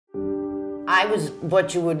I was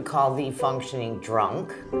what you would call the functioning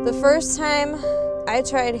drunk. The first time I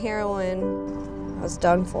tried heroin, I was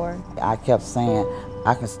done for. I kept saying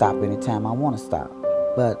I can stop anytime I want to stop,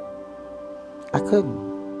 but I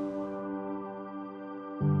couldn't.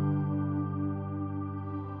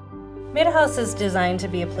 Midhouse is designed to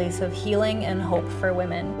be a place of healing and hope for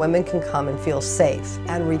women. Women can come and feel safe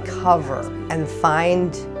and recover and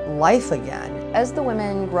find life again. As the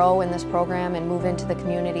women grow in this program and move into the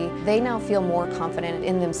community, they now feel more confident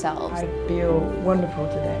in themselves. I feel wonderful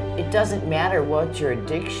today. It doesn't matter what your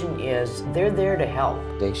addiction is, they're there to help.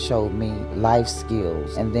 They showed me life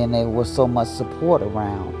skills, and then there was so much support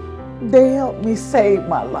around. They helped me save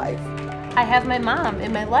my life. I have my mom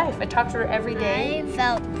in my life. I talk to her every day. I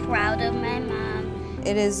felt proud of my mom.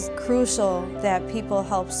 It is crucial that people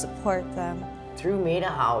help support them. Through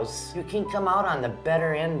Milwaukee, you can come out on the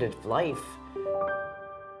better end of life.